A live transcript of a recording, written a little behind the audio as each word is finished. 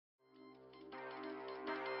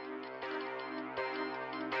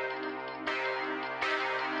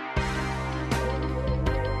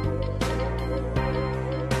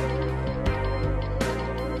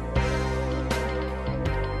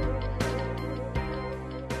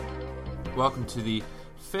Welcome to the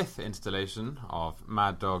fifth installation of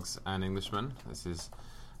Mad Dogs and Englishmen. This is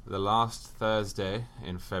the last Thursday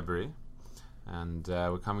in February, and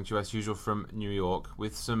we're coming to you as usual from New York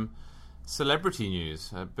with some celebrity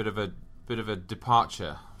news. A bit of a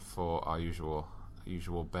departure for our usual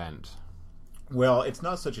bent. Well, it's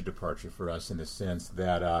not such a departure for us in the sense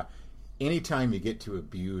that anytime you get to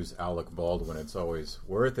abuse Alec Baldwin, it's always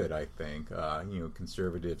worth it, I think.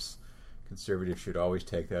 Conservatives should always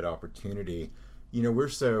take that opportunity. We're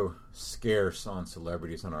so scarce on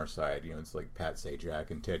celebrities on our side. It's like Pat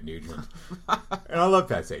Sajak and Ted Nugent. And I love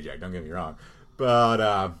Pat Sajak, don't get me wrong.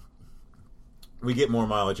 But we get more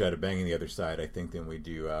mileage out of banging the other side, I think, than we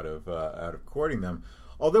do out of courting them.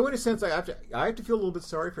 Although, in a sense, I have to feel a little bit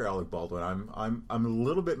sorry for Alec Baldwin. I'm a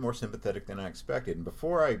little bit more sympathetic than I expected. And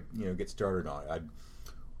before I get started on it,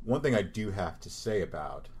 one thing I do have to say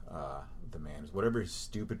about the man is whatever his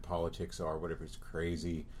stupid politics are, whatever his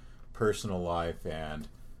crazy personal life and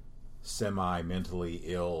semi-mentally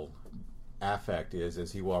ill affect is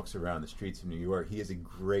as he walks around the streets of New York, he is a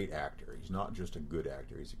great actor. He's not just a good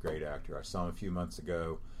actor, he's a great actor. I saw him a few months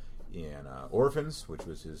ago in Orphans, which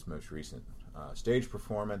was his most recent stage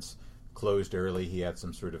performance. Closed early. He had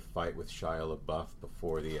some sort of fight with Shia LaBeouf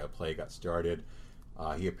before the play got started.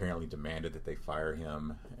 He apparently demanded that they fire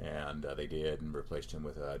him, and they did, and replaced him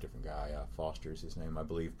with a different guy. Foster is his name, I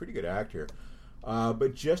believe. Pretty good actor.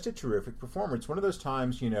 But just a terrific performer. It's one of those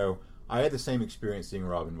times, I had the same experience seeing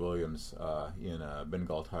Robin Williams in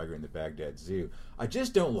Bengal Tiger in the Baghdad Zoo. I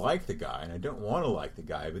just don't like the guy, and I don't want to like the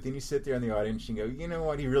guy, but then you sit there in the audience and you go, you know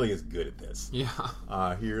what, he really is good at this. Yeah.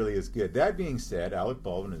 He really is good. That being said, Alec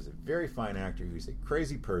Baldwin is a very fine actor who's a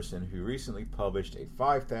crazy person who recently published a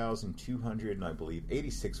 5,200, and I believe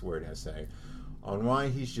 86-word essay on why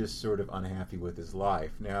he's just sort of unhappy with his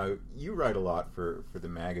life. Now, you write a lot for the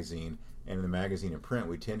magazine, and in the magazine and print,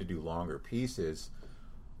 we tend to do longer pieces.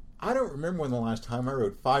 I don't remember when the last time I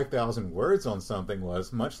wrote 5,000 words on something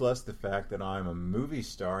was, much less the fact that I'm a movie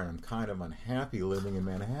star and I'm kind of unhappy living in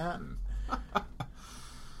Manhattan.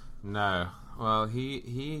 No. Well,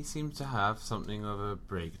 he seems to have something of a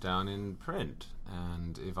breakdown in print.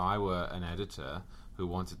 And if I were an editor who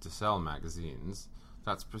wanted to sell magazines,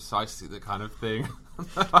 that's precisely the kind of thing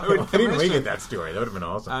that I would commission. I didn't get that story. That would have been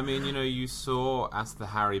awesome. I mean, you saw as the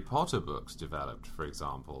Harry Potter books developed, for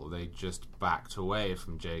example, they just backed away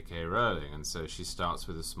from J.K. Rowling, and so she starts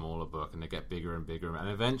with a smaller book, and they get bigger and bigger, and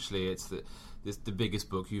eventually it's the biggest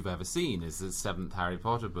book you've ever seen is the 7th Harry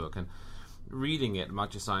Potter book. And reading it,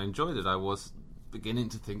 much as I enjoyed it, I was beginning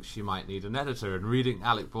to think she might need an editor. And reading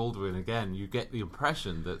Alec Baldwin again, you get the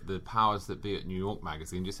impression that the powers that be at New York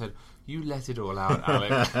Magazine just said, you let it all out,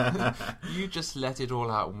 Alec. You just let it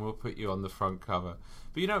all out and we'll put you on the front cover.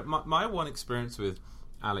 But my one experience with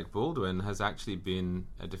Alec Baldwin has actually been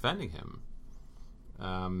defending him.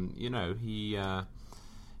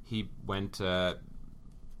 He went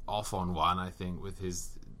off on one, I think, with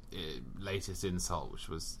his latest insult, which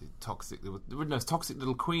was toxic. Toxic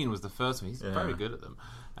Little Queen was the first one. He's very good at them.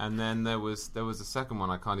 And then there was a second one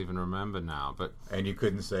I can't even remember now. And you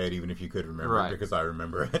couldn't say it even if you could remember it, because I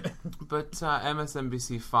remember it. But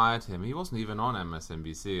MSNBC fired him. He wasn't even on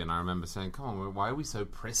MSNBC, and I remember saying, "Come on, why are we so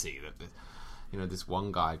prissy that this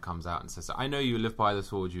one guy comes out and says, I know you live by the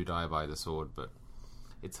sword, you die by the sword, but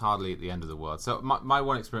it's hardly at the end of the world." So my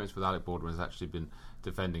one experience with Alec Baldwin has actually been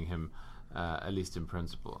defending him. At least in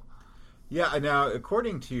principle. Yeah, now,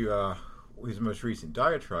 according to his most recent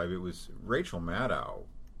diatribe, it was Rachel Maddow,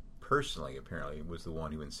 personally, apparently, was the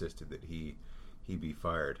one who insisted that he be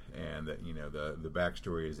fired. And that, the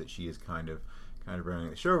backstory is that she is kind of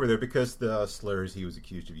running the show over there because the slurs he was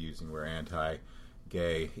accused of using were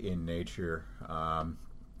anti-gay in nature.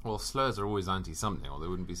 Well, slurs are always anti-something, or they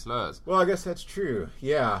wouldn't be slurs. Well, I guess that's true,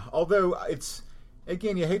 yeah. Although,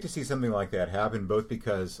 again, you hate to see something like that happen, both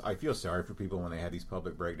because I feel sorry for people when they have these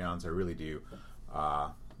public breakdowns. I really do.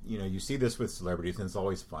 You see this with celebrities, and it's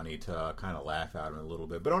always funny to kind of laugh at them a little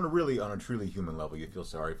bit. But on a truly human level, you feel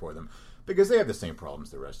sorry for them because they have the same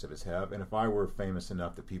problems the rest of us have. And if I were famous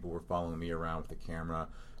enough that people were following me around with a camera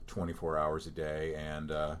 24 hours a day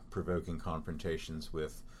and provoking confrontations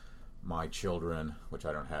with my children, which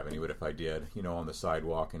I don't have any, but if I did, on the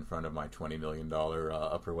sidewalk in front of my $20 million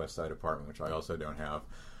Upper West Side apartment, which I also don't have,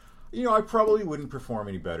 I probably wouldn't perform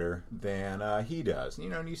any better than he does.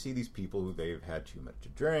 And you see these people who they've had too much to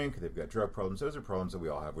drink, they've got drug problems. Those are problems that we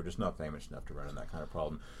all have. We're just not famous enough to run in that kind of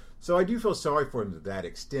problem. So I do feel sorry for them to that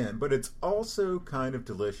extent, but it's also kind of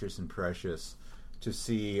delicious and precious to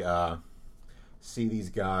see these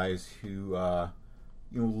guys who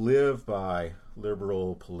live by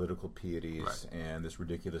liberal political pieties and this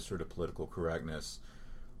ridiculous sort of political correctness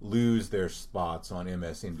lose their spots on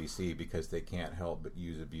MSNBC because they can't help but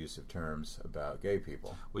use abusive terms about gay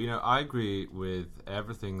people. Well, I agree with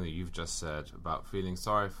everything that you've just said about feeling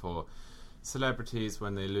sorry for celebrities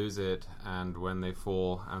when they lose it and when they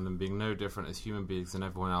fall, and them being no different as human beings than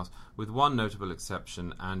everyone else, with one notable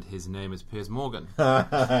exception, and his name is Piers Morgan.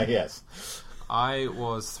 Yes. I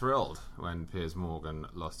was thrilled when Piers Morgan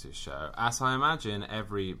lost his show, as I imagine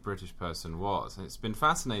every British person was. And it's been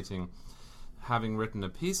fascinating, having written a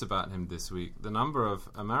piece about him this week, the number of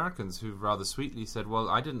Americans who've rather sweetly said, well,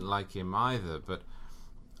 I didn't like him either, but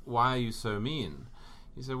why are you so mean?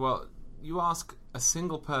 He said, well, you ask a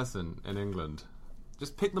single person in England,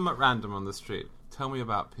 just pick them at random on the street, tell me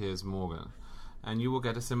about Piers Morgan, and you will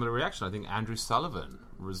get a similar reaction. I think Andrew Sullivan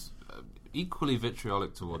was equally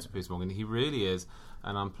vitriolic towards Piers Morgan. He really is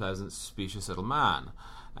an unpleasant, specious little man,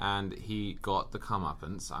 and he got the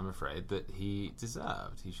comeuppance, I'm afraid, that he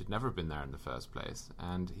deserved. He should never have been there in the first place,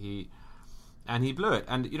 and he blew it.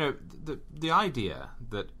 And the idea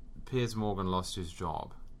that Piers Morgan lost his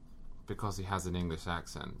job because he has an English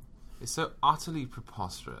accent is so utterly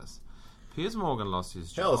preposterous. Piers Morgan lost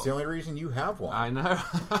his job. Hell, it's the only reason you have one. I know.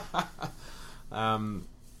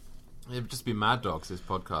 It would just be Mad Dogs, his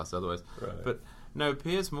podcast, otherwise. Right. But no,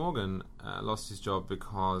 Piers Morgan lost his job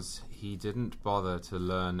because he didn't bother to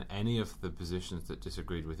learn any of the positions that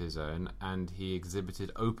disagreed with his own, and he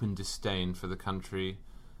exhibited open disdain for the country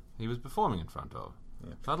he was performing in front of.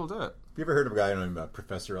 Yeah. That'll do it. Have you ever heard of a guy named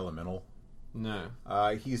Professor Elemental? No.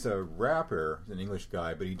 He's a rapper, an English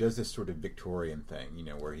guy, but he does this sort of Victorian thing,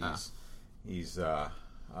 where he's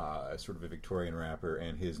sort of a Victorian rapper,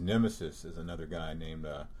 and his nemesis is another guy named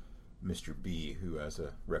Mr. B, who has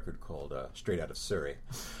a record called Straight Outta Surrey.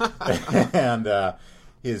 And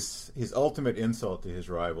his ultimate insult to his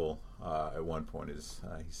rival at one point is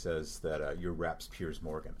he says that your rap's Piers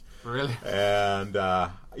Morgan. Really? And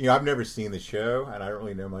I've never seen the show, and I don't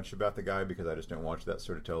really know much about the guy because I just don't watch that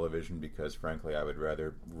sort of television, because frankly I would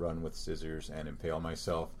rather run with scissors and impale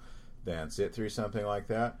myself than sit through something like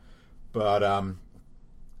that. But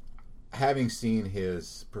having seen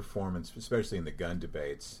his performance, especially in the gun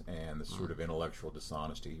debates and the sort of intellectual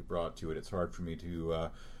dishonesty he brought to it, it's hard for me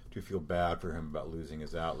to feel bad for him about losing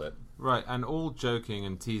his outlet. Right, and all joking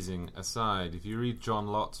and teasing aside, if you read John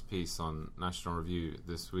Lott's piece on National Review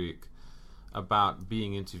this week about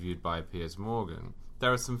being interviewed by Piers Morgan,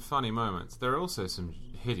 there are some funny moments. There are also some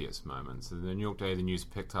hideous moments. The New York Daily News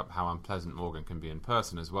picked up how unpleasant Morgan can be in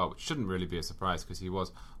person as well, which shouldn't really be a surprise because he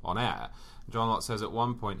was on air. John Lott says at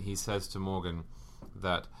one point he says to Morgan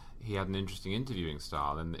that he had an interesting interviewing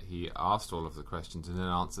style and that he asked all of the questions and then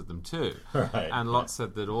answered them too. Right. And Lott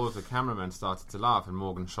said that all of the cameramen started to laugh and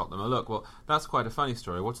Morgan shot them a look. Well, that's quite a funny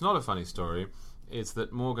story. What's not a funny story is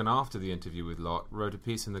that Morgan, after the interview with Lott, wrote a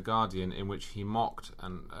piece in The Guardian in which he mocked,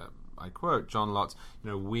 and I quote, John Lott's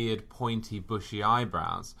weird, pointy, bushy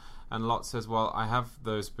eyebrows. And Lott says, well, I have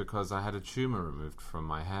those because I had a tumour removed from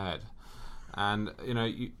my head. And,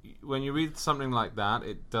 when you read something like that,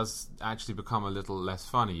 it does actually become a little less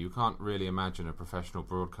funny. You can't really imagine a professional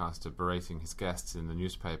broadcaster berating his guests in the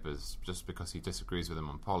newspapers just because he disagrees with them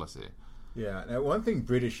on policy. Yeah. Now, one thing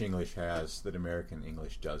British English has that American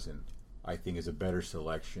English doesn't, I think, is a better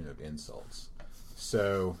selection of insults.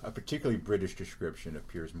 So, a particularly British description of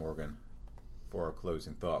Piers Morgan for our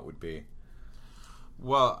closing thought would be...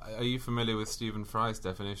 Well, are you familiar with Stephen Fry's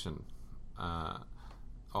definition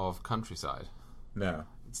of countryside? No.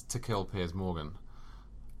 It's to kill Piers Morgan.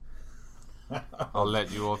 I'll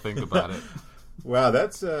let you all think about it. Wow,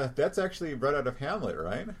 that's actually right out of Hamlet,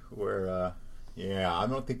 right? Where, I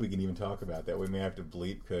don't think we can even talk about that. We may have to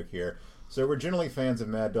bleep Cook here. So we're generally fans of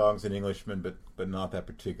Mad Dogs and Englishmen, but not that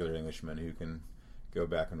particular Englishman who can go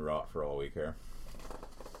back and rot for all we care.